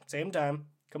place, same time,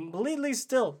 completely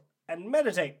still, and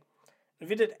meditate. If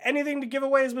he did anything to give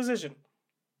away his position,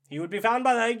 he would be found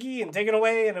by the Heike and taken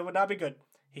away, and it would not be good.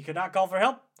 He could not call for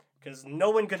help, because no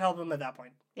one could help him at that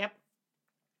point. Yep.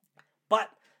 But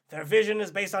their vision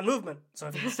is based on movement, so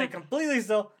if he could stay completely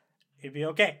still, he'd be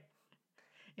okay.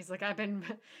 He's like,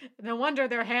 no wonder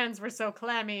their hands were so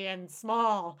clammy and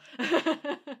small.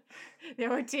 They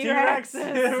were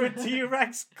T-Rexes. They were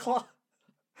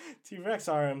T-Rex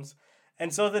arms.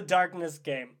 And so the darkness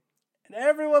came. And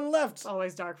everyone left. It's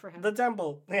always dark for him. The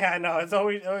temple. Yeah, I know. It's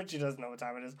always... Oichi doesn't know what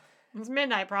time it is. It's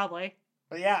midnight, probably.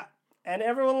 But yeah. And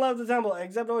everyone left the temple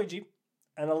except Oichi.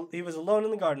 And he was alone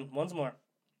in the garden once more.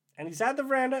 And he sat at the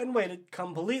veranda and waited,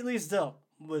 completely still,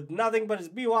 with nothing but his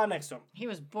biwa next to him. He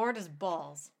was bored as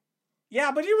balls.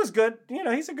 Yeah, but he was good.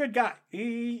 He's a good guy.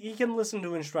 He can listen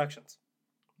to instructions.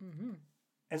 Mm-hmm.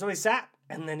 And so he sat,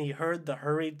 and then he heard the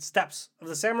hurried steps of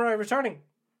the samurai returning.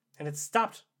 And it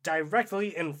stopped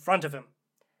directly in front of him.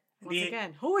 Once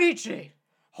again, Hoichi!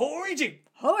 Hoichi!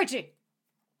 Hoichi!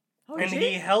 And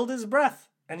he held his breath,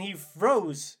 and he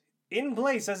froze in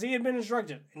place as he had been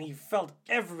instructed. And he felt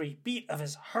every beat of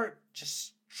his heart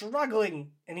just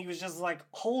struggling, and he was just like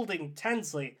holding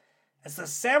tensely as the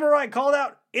samurai called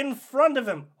out in front of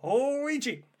him,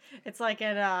 Hoichi! It's like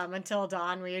in Until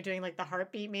Dawn where you're doing like the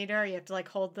heartbeat meter. You have to like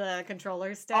hold the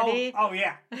controller steady. Oh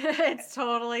yeah. It's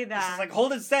totally that. It's just like,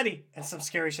 hold it steady. And some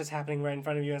scary shit's happening right in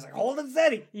front of you. And it's like, hold it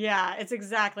steady. Yeah, it's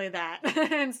exactly that.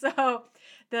 And so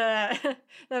the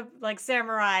like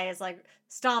samurai is like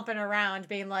stomping around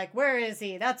being like, where is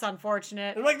he? That's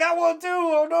unfortunate. And like, that won't do.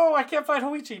 Oh no, I can't find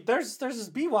Hoichi. There's this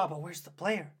biwa, but where's the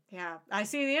player? Yeah, I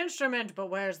see the instrument, but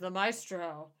where's the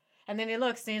maestro? And then he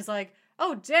looks and he's like,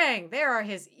 oh, dang, there are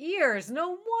his ears. No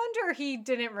wonder he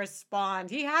didn't respond.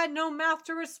 He had no mouth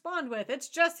to respond with. It's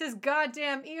just his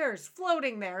goddamn ears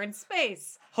floating there in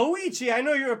space. Hoichi, I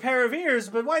know you're a pair of ears,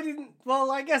 but why didn't... Well,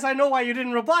 I guess I know why you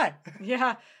didn't reply.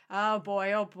 Yeah. Oh,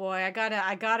 boy. I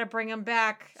gotta bring him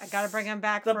back. I gotta bring him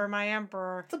back for my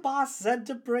emperor. The boss said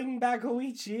to bring back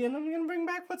Hoichi, and I'm gonna bring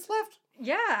back what's left.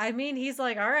 Yeah, I mean, he's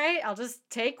like, all right, I'll just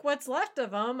take what's left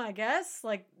of him, I guess.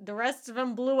 Like, the rest of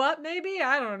him blew up, maybe?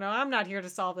 I don't know. I'm not here to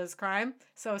solve this crime.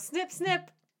 So, snip,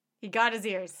 snip, he got his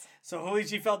ears. So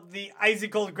Hoichi felt the icy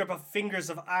cold grip of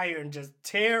fingers of iron just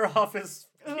tear off his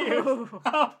ears.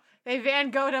 Oh. They Van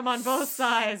Gogh'd him on both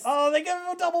sides. Oh, they gave him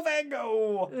a double Van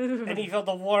Gogh. And he felt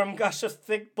the warm gush of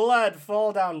thick blood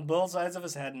fall down both sides of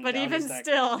his head. And but down even his neck.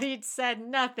 still, he said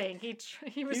nothing.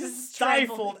 He was just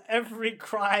stifled every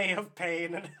cry of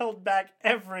pain and held back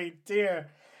every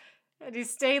tear. And he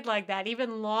stayed like that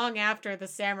even long after the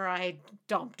samurai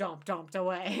dumped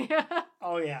away.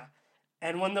 Oh, yeah.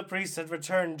 And when the priest had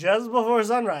returned just before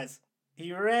sunrise,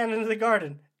 he ran into the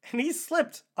garden and he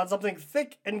slipped on something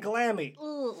thick and clammy.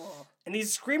 Ugh. And he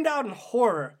screamed out in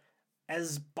horror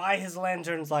as by his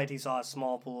lantern's light he saw a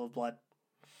small pool of blood.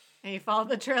 And he followed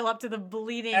the trail up to the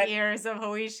bleeding ears of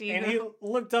Hoichi. And he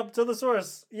looked up to the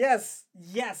source. Yes.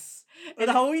 And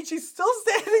Hoichi's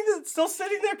still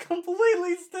sitting there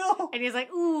completely still. And he's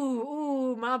like,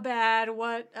 ooh, my bad.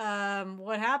 What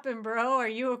happened, bro? Are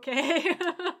you okay?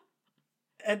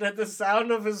 And at the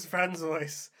sound of his friend's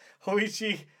voice,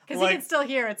 Hoichi, because he can still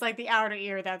hear. It's like the outer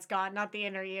ear that's gone, not the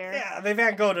inner ear. Yeah, they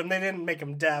Van Gogh'd him. They didn't make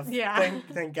him deaf. Yeah.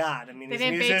 Thank God. I mean, he's a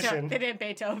They musician. didn't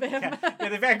Beethoven him. Yeah,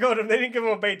 they Van Gogh'd him. They didn't give him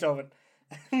a Beethoven.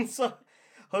 And so,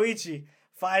 Hoichi,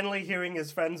 finally hearing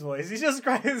his friend's voice, he just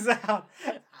cries out,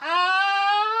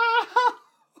 "Ah!"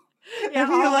 Yeah,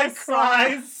 and he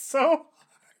cries so.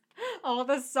 All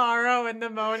the sorrow and the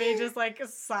moan, he just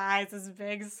sighs this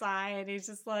big sigh, and he's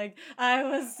just like, I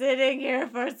was sitting here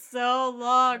for so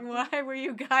long. Why were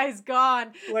you guys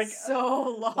gone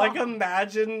so long?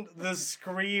 Imagine the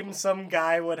scream some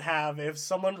guy would have if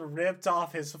someone ripped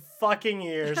off his fucking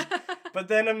ears. But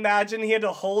then imagine he had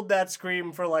to hold that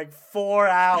scream for 4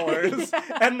 hours,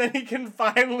 and then he can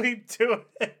finally do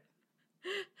it.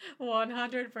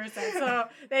 100%. So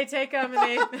they take him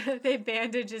and they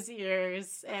bandage his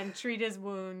ears and treat his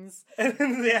wounds.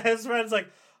 And his friend's like,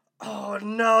 oh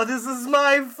no, this is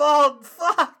my fault.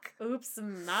 Fuck. Oops,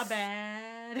 my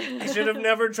bad. I should have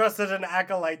never trusted an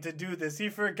acolyte to do this. He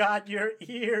forgot your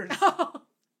ears. Oh,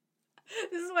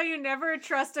 this is why you never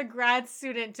trust a grad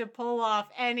student to pull off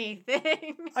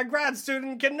anything. A grad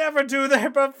student can never do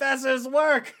their professor's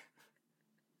work.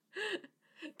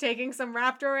 Taking some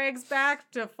raptor eggs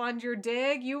back to fund your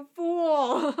dig, you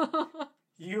fool.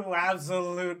 You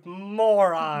absolute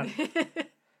moron.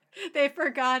 They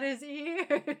forgot his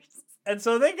ears. And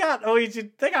so they got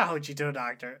Hoichi to a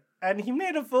doctor, and he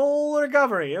made a full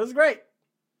recovery. It was great.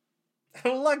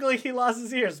 Luckily, he lost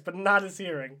his ears, but not his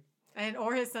hearing.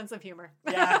 Or his sense of humor.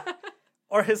 Yeah.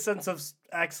 Or his sense of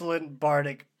excellent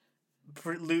bardic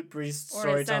lute priest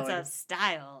storytelling. Or his sense of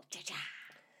style.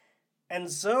 And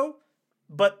so,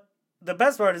 but the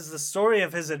best part is the story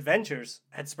of his adventures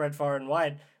had spread far and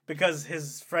wide because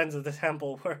his friends at the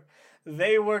temple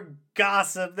were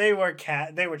gossip, they were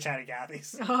chatty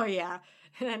Cathy's. Oh yeah.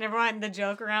 And everyone, the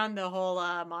joke around the whole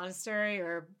monastery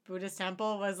or Buddhist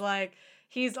temple was like,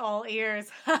 he's all ears.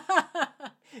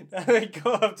 They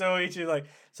go up to Hoichi like,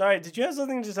 sorry, did you have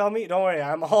something to tell me? Don't worry,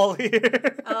 I'm all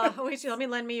ears. Hoichi,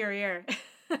 lend me your ear.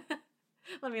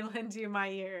 Let me lend you my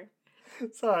ear.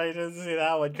 Sorry, I didn't see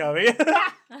that one coming.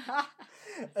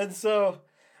 And so,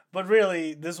 but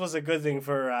really, this was a good thing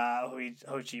for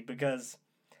Hoichi because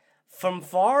from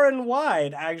far and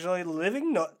wide, actually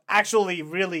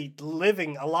really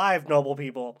living alive noble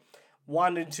people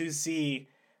wanted to see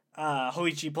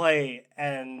Hoichi play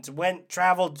and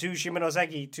traveled to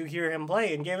Shimonoseki to hear him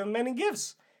play and gave him many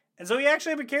gifts. And so he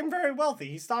actually became very wealthy.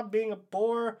 He stopped being a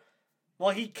poor.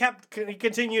 Well, he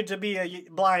continued to be a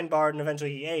blind bard, and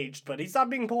eventually he aged, but he stopped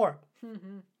being poor.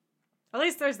 Mm-hmm. At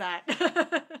least there's that.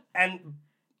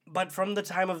 But from the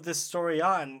time of this story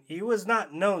on, he was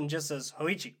not known just as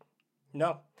Hoichi.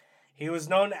 No, he was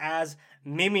known as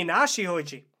Miminashi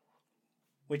Hoichi,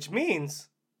 which means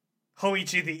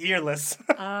Hoichi the Earless.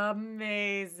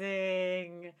 Amazing.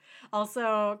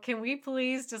 Also, can we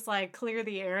please just clear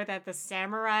the air that the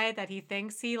samurai that he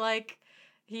thinks he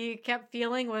kept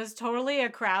feeling was totally a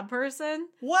crab person?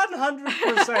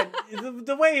 100%.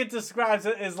 The way it describes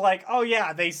it is oh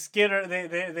yeah, they skitter,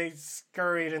 they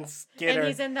scurried and skittered. And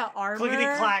he's in the armor.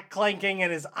 Clickety-clack clanking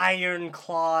and his iron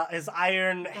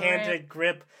handed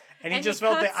grip. And he just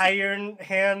felt the iron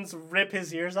hands rip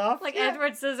his ears off.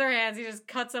 Edward Scissorhands, he just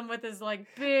cuts him with his big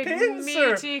Pincer,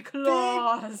 meaty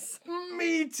claws. Big,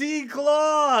 meaty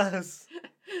claws.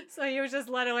 So he was just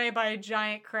led away by a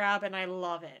giant crab, and I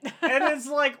love it. And it's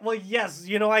well, yes,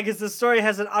 I guess the story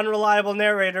has an unreliable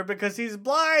narrator because he's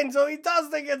blind, so he does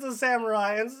think it's a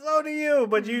samurai, and so do you,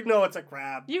 but you know it's a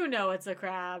crab. You know it's a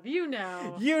crab. You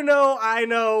know. You know, I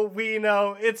know, we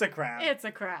know, it's a crab. It's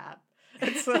a crab.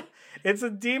 It's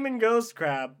a demon ghost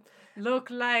crab.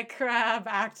 Look like crab,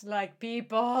 act like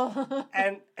people.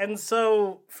 and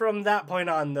so from that point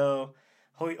on, though,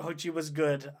 Hoichi was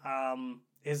good.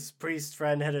 His priest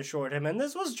friend had assured him, and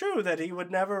this was true, that he would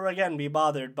never again be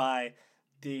bothered by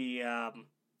these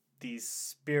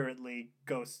spiritly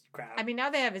ghost crabs. I mean, now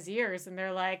they have his ears, and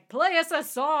they're like, "Play us a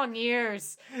song,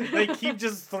 ears." They keep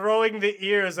just throwing the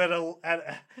ears at a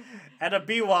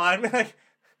biwa. I'm like,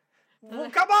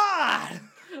 well, come on!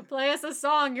 Play us a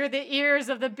song. You're the ears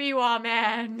of the Biwa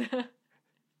man.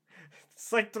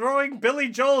 It's like throwing Billy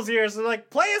Joel's ears and like,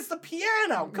 play us the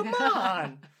piano. Come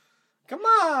on. Come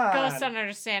on. Ghosts don't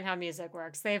understand how music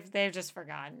works. They've just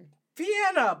forgotten.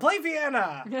 Vienna. Play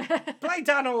Vienna. Play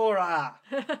Tanaura.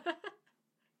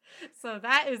 So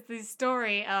that is the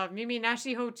story of Mimi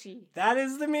Nashi Hochi. That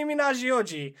is the Mimi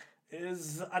Nashioji. It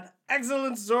is an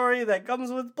excellent story that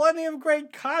comes with plenty of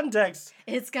great context.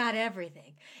 It's got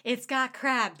everything. It's got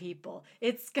crab people.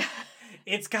 It's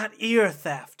got ear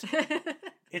theft.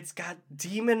 It's got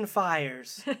demon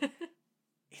fires.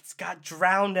 It's got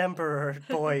drowned emperor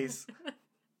boys.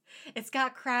 It's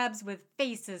got crabs with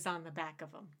faces on the back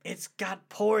of them. It's got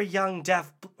poor young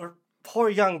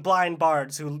blind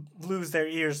bards who lose their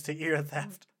ears to ear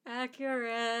theft.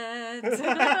 Accurate.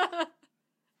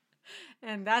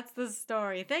 And that's the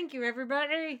story. Thank you,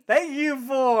 everybody. Thank you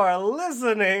for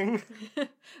listening.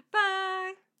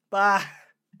 Bye. Bye.